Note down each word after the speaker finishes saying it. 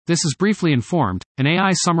This is Briefly Informed, an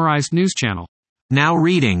AI-summarized news channel. Now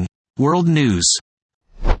reading World News.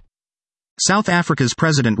 South Africa's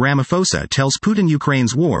President Ramaphosa tells Putin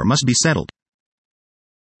Ukraine's war must be settled.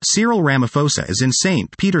 Cyril Ramaphosa is in St.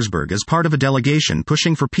 Petersburg as part of a delegation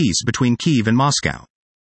pushing for peace between Kyiv and Moscow.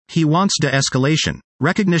 He wants de-escalation,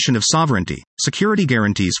 recognition of sovereignty, security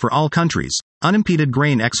guarantees for all countries, unimpeded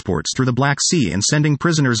grain exports through the Black Sea, and sending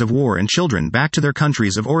prisoners of war and children back to their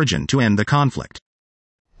countries of origin to end the conflict.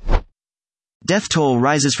 Death toll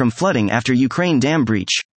rises from flooding after Ukraine dam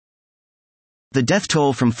breach. The death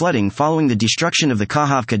toll from flooding following the destruction of the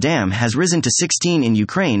Kakhovka Dam has risen to 16 in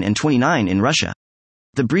Ukraine and 29 in Russia.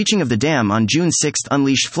 The breaching of the dam on June 6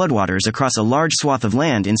 unleashed floodwaters across a large swath of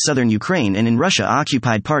land in southern Ukraine and in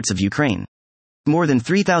Russia-occupied parts of Ukraine. More than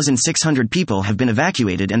 3,600 people have been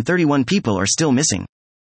evacuated and 31 people are still missing.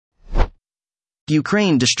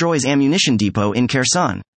 Ukraine destroys ammunition depot in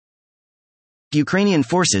Kherson. Ukrainian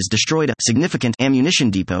forces destroyed a significant ammunition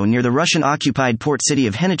depot near the Russian-occupied port city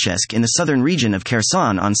of Henichesk in the southern region of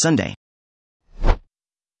Kherson on Sunday.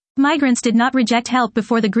 Migrants did not reject help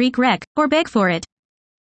before the Greek wreck, or beg for it.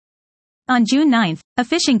 On June 9, a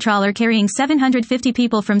fishing trawler carrying 750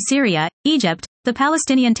 people from Syria, Egypt, the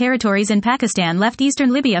Palestinian territories and Pakistan left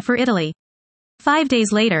eastern Libya for Italy. 5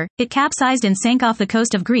 days later, it capsized and sank off the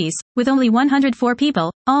coast of Greece, with only 104 people,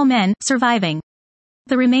 all men, surviving.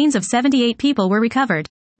 The remains of 78 people were recovered.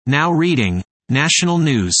 Now reading National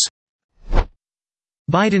News.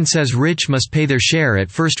 Biden says rich must pay their share at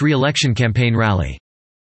first re-election campaign rally.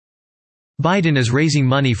 Biden is raising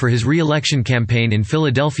money for his re-election campaign in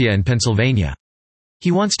Philadelphia and Pennsylvania.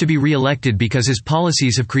 He wants to be re-elected because his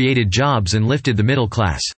policies have created jobs and lifted the middle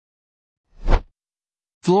class.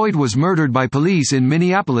 Floyd was murdered by police in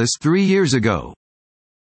Minneapolis 3 years ago.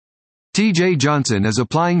 T.J. Johnson is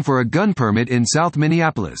applying for a gun permit in South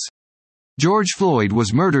Minneapolis. George Floyd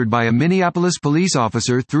was murdered by a Minneapolis police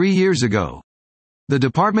officer 3 years ago. The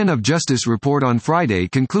Department of Justice report on Friday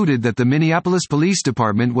concluded that the Minneapolis Police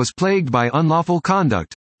Department was plagued by unlawful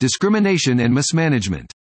conduct, discrimination and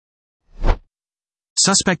mismanagement.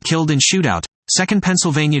 Suspect killed in shootout. Second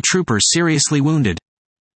Pennsylvania trooper seriously wounded.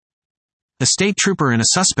 A state trooper and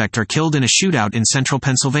a suspect are killed in a shootout in central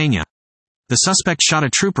Pennsylvania. The suspect shot a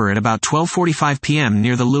trooper at about 12:45 p.m.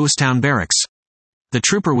 near the Lewistown barracks. The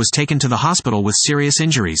trooper was taken to the hospital with serious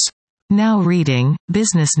injuries. Now reading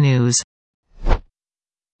Business News.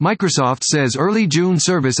 Microsoft says early June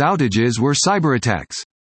service outages were cyber attacks.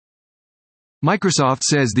 Microsoft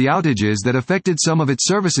says the outages that affected some of its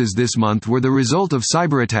services this month were the result of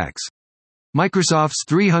cyber attacks. Microsoft's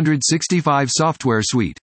 365 software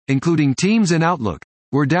suite, including Teams and Outlook,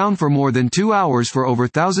 were down for more than 2 hours for over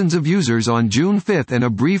thousands of users on June 5 and a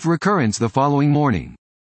brief recurrence the following morning.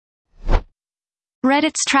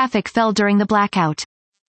 Reddit's traffic fell during the blackout.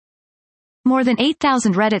 More than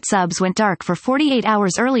 8,000 Reddit subs went dark for 48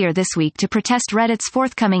 hours earlier this week to protest Reddit's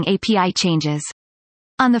forthcoming API changes.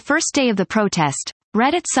 On the first day of the protest,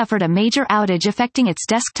 Reddit suffered a major outage affecting its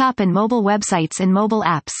desktop and mobile websites and mobile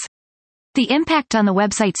apps. The impact on the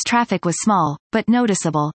website's traffic was small, but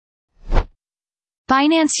noticeable.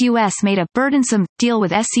 Binance US made a burdensome deal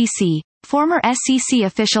with SEC, former SEC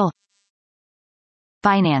official.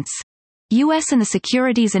 Binance US and the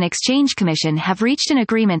Securities and Exchange Commission have reached an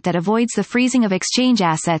agreement that avoids the freezing of exchange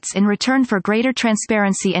assets in return for greater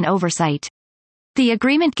transparency and oversight. The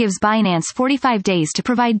agreement gives Binance 45 days to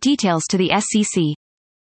provide details to the SEC.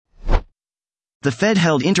 The Fed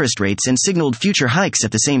held interest rates and signaled future hikes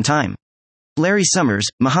at the same time. Larry Summers,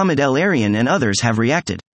 Mohamed El-Erian and others have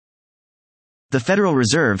reacted. The Federal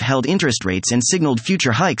Reserve held interest rates and signaled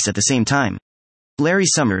future hikes at the same time. Larry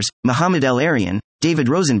Summers, Mohamed El-Erian, David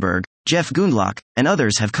Rosenberg, Jeff Gundlach, and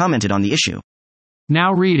others have commented on the issue.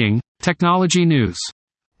 Now reading Technology News.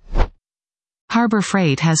 Harbor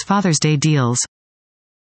Freight has Father's Day deals.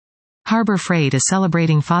 Harbor Freight is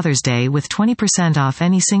celebrating Father's Day with 20% off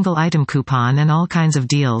any single item coupon and all kinds of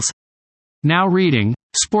deals. Now reading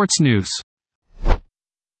Sports News.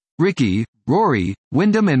 Ricky, Rory,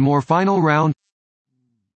 Wyndham and more final round.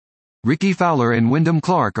 Ricky Fowler and Wyndham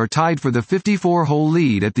Clark are tied for the 54-hole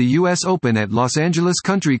lead at the U.S. Open at Los Angeles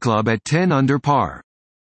Country Club at 10 under par.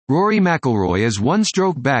 Rory McIlroy is 1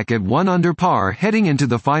 stroke back at 1 under par heading into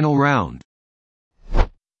the final round.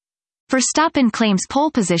 Verstappen claims pole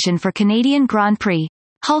position for Canadian Grand Prix.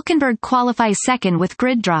 Hülkenberg qualifies second with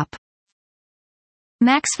grid drop.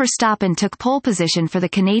 Max Verstappen took pole position for the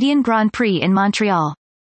Canadian Grand Prix in Montreal.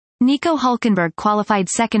 Nico Hülkenberg qualified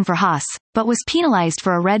second for Haas, but was penalized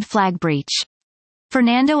for a red flag breach.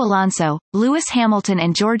 Fernando Alonso, Lewis Hamilton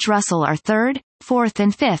and George Russell are third, fourth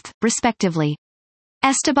and fifth, respectively.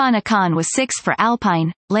 Esteban Ocon was 6th for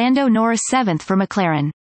Alpine, Lando Norris 7th for McLaren.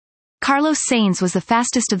 Carlos Sainz was the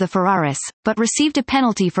fastest of the Ferraris, but received a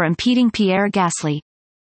penalty for impeding Pierre Gasly.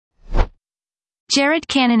 Jared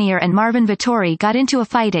Cannonier and Marvin Vettori got into a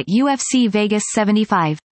fight at UFC Vegas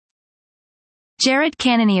 75. Jared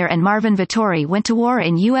Cannonier and Marvin Vettori went to war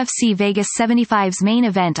in UFC Vegas 75's main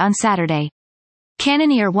event on Saturday.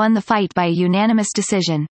 Cannonier won the fight by a unanimous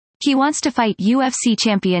decision. He wants to fight UFC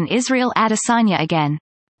champion Israel Adesanya again.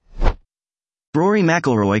 Rory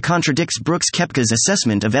McIlroy contradicts Brooks Koepka's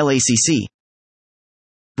assessment of LACC.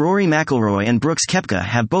 Rory McIlroy and Brooks Koepka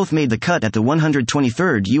have both made the cut at the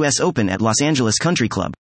 123rd U.S. Open at Los Angeles Country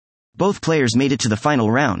Club. Both players made it to the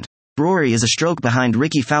final round. Rory is a stroke behind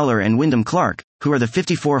Ricky Fowler and Wyndham Clark, who are the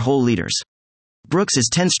 54-hole leaders. Brooks is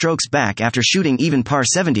 10 strokes back after shooting even par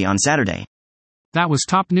 70 on Saturday. That was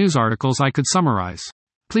top news articles I could summarize.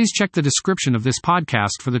 Please check the description of this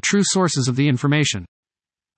podcast for the true sources of the information.